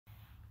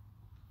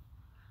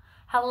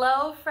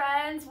Hello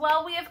friends,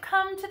 well we have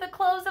come to the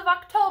close of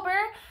October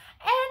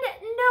and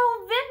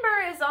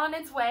November is on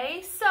its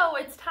way, so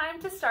it's time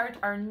to start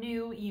our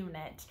new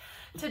unit.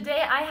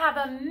 Today I have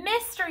a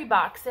mystery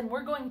box and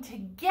we're going to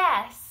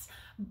guess,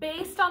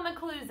 based on the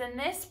clues in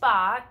this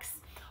box,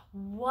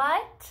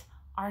 what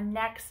our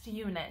next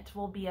unit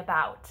will be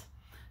about.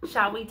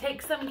 Shall we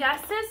take some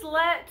guesses?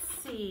 Let's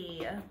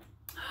see.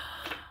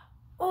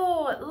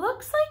 Oh, it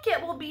looks like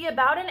it will be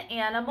about an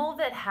animal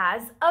that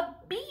has a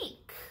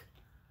beak.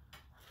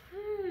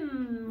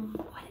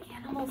 What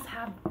animals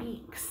have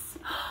beaks?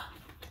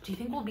 Do you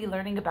think we'll be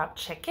learning about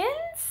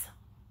chickens?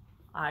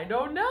 I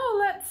don't know.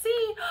 Let's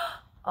see.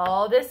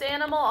 Oh, this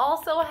animal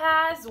also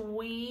has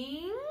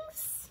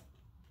wings.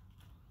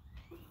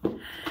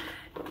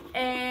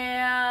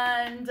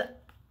 And,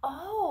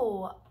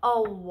 oh,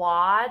 a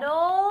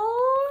waddle.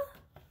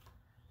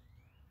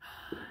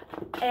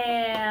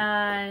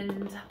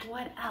 And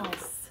what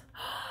else?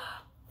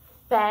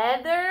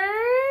 Feathers.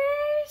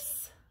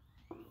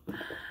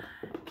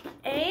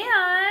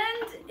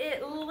 And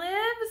it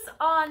lives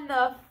on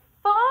the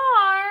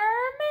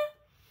farm.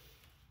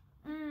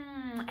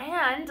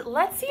 And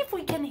let's see if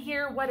we can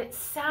hear what it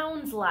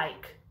sounds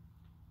like.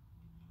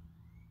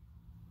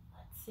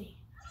 Let's see.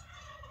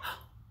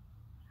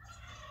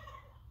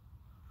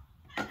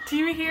 Do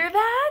you hear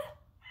that?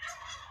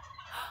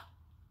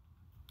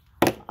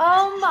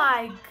 Oh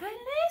my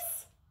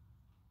goodness.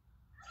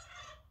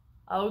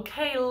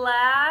 Okay,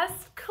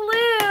 last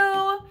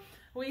clue.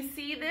 We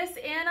see this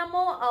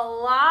animal a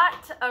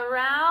lot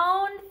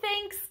around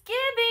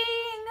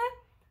Thanksgiving.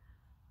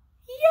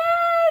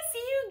 Yes,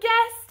 you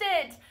guessed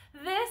it.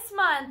 This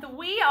month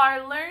we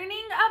are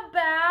learning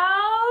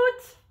about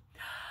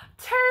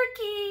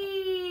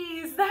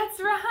turkeys. That's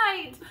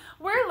right.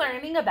 We're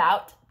learning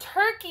about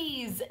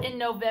turkeys in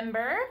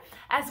November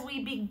as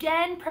we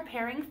begin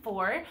preparing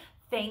for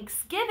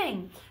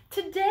Thanksgiving.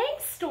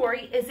 Today's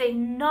story is a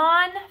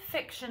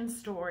non-fiction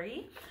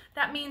story.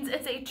 That means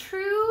it's a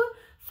true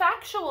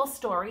factual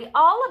story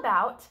all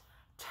about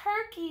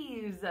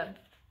turkeys.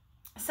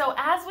 So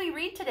as we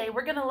read today,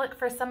 we're going to look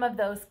for some of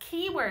those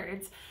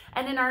keywords,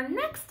 and in our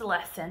next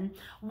lesson,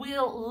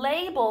 we'll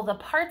label the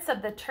parts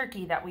of the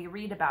turkey that we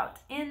read about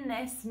in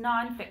this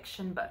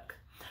nonfiction book.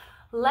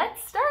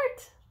 Let's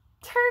start.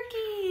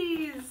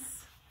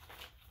 Turkeys.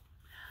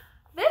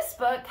 This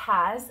book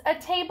has a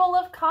table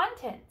of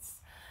contents.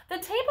 The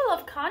table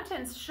of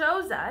contents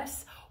shows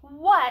us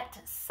what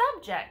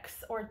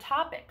subjects or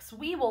topics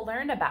we will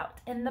learn about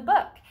in the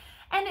book.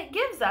 And it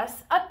gives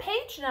us a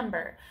page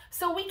number,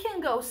 so we can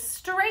go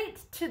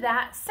straight to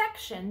that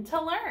section to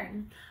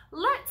learn.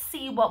 Let's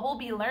see what we'll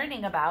be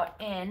learning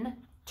about in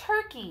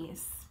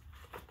turkeys.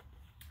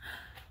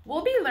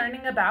 We'll be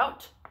learning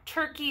about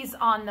turkeys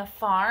on the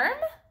farm,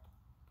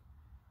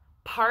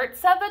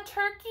 parts of a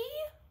turkey.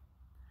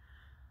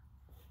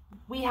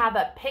 We have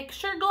a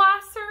picture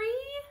glossary,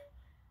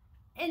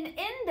 an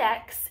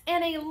index,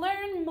 and a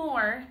learn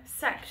more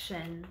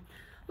section.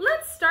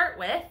 Let's start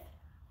with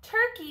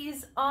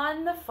turkeys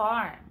on the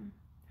farm.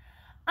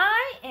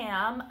 I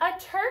am a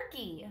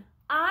turkey.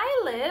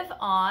 I live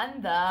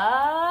on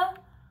the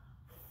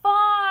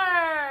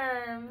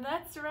farm.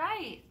 That's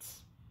right.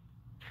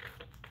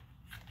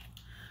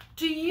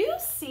 Do you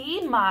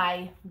see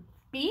my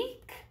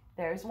beak?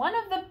 There's one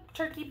of the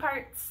turkey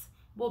parts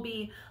we'll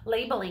be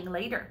labeling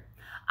later.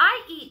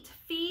 I eat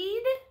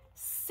feed,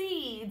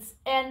 seeds,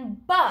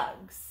 and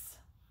bugs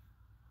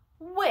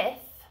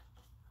with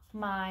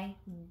my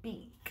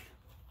beak.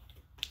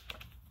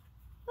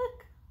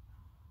 Look,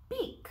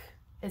 beak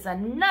is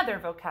another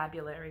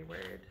vocabulary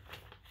word.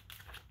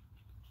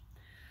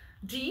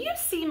 Do you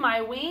see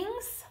my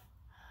wings?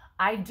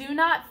 I do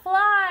not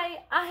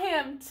fly. I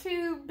am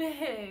too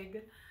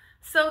big.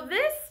 So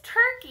this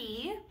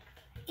turkey,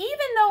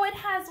 even though it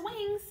has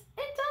wings,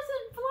 it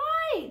doesn't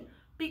fly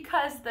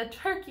because the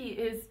turkey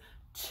is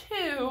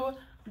too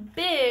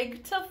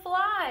big to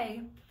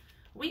fly.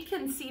 We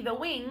can see the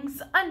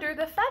wings under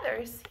the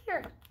feathers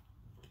here.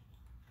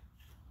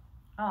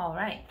 All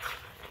right.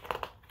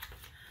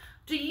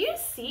 Do you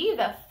see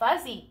the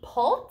fuzzy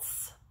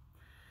poults?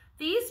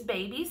 These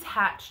babies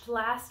hatched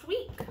last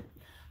week.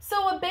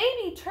 So a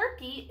baby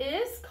turkey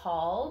is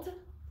called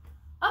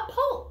a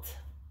poult.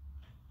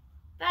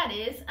 That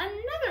is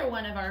another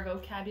one of our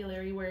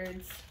vocabulary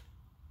words.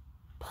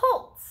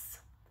 Poults.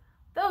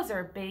 Those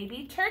are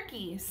baby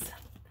turkeys.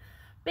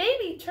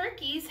 Baby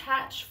turkeys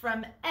hatch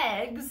from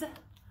eggs,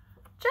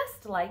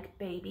 just like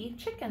baby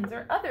chickens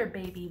or other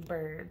baby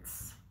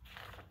birds.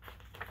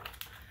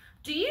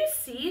 Do you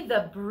see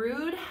the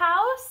brood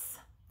house?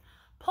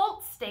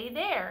 Poults stay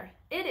there.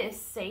 It is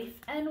safe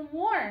and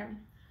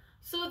warm.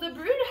 So the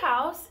brood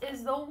house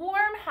is the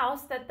warm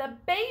house that the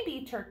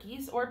baby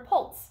turkeys or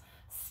poults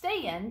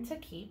stay in to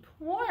keep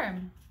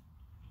warm.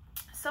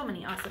 So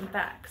many awesome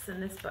facts in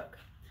this book.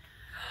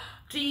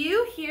 Do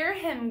you hear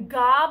him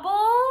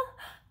gobble?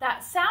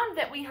 That sound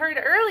that we heard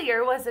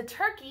earlier was a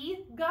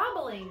turkey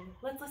gobbling.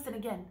 Let's listen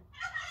again.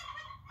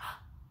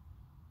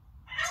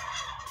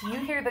 Do you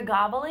hear the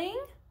gobbling?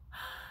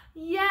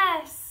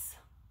 Yes.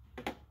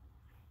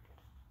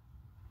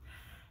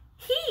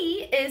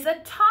 is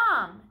a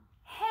tom.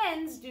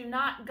 Hens do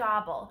not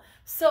gobble.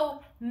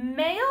 So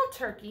male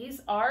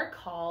turkeys are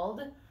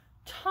called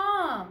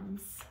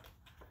toms.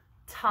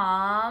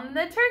 Tom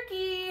the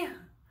turkey.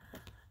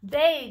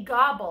 They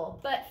gobble,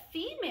 but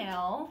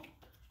female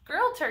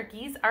girl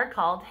turkeys are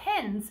called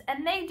hens,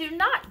 and they do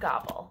not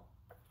gobble.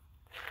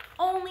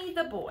 Only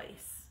the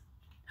boys.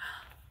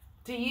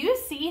 Do you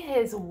see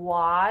his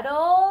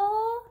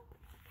wattle?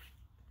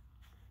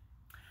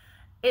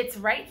 It's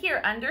right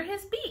here under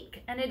his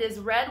beak, and it is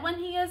red when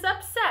he is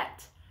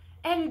upset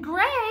and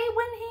gray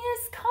when he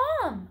is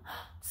calm.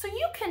 So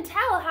you can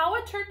tell how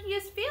a turkey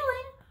is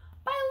feeling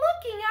by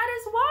looking at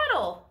his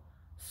wattle.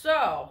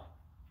 So,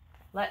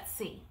 let's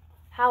see.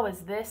 How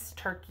is this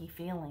turkey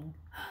feeling?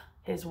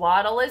 His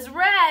wattle is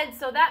red,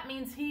 so that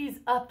means he's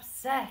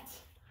upset.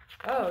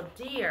 Oh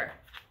dear.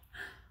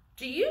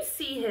 Do you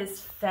see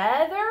his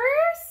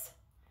feathers?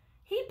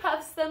 He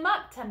puffs them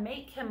up to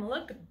make him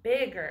look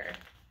bigger.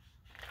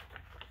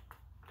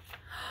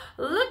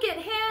 Look at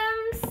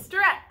him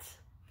strut.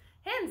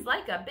 Hens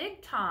like a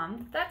big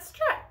tom that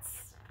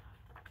struts.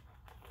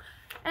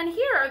 And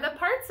here are the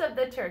parts of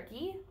the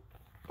turkey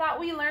that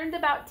we learned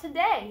about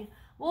today.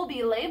 We'll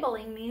be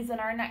labeling these in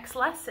our next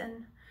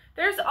lesson.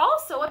 There's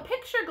also a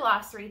picture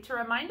glossary to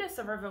remind us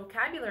of our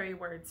vocabulary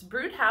words.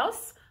 Brood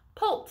house,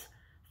 poult,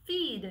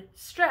 feed,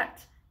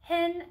 strut,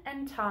 hen,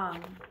 and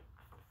tom.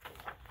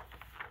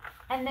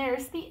 And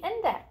there's the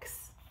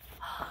index.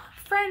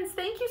 Friends,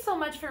 thank you so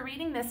much for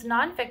reading this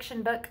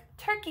nonfiction book,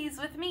 Turkeys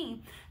with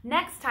Me.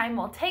 Next time,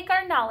 we'll take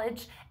our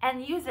knowledge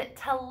and use it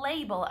to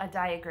label a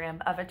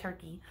diagram of a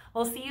turkey.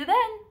 We'll see you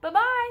then.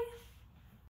 Bye-bye.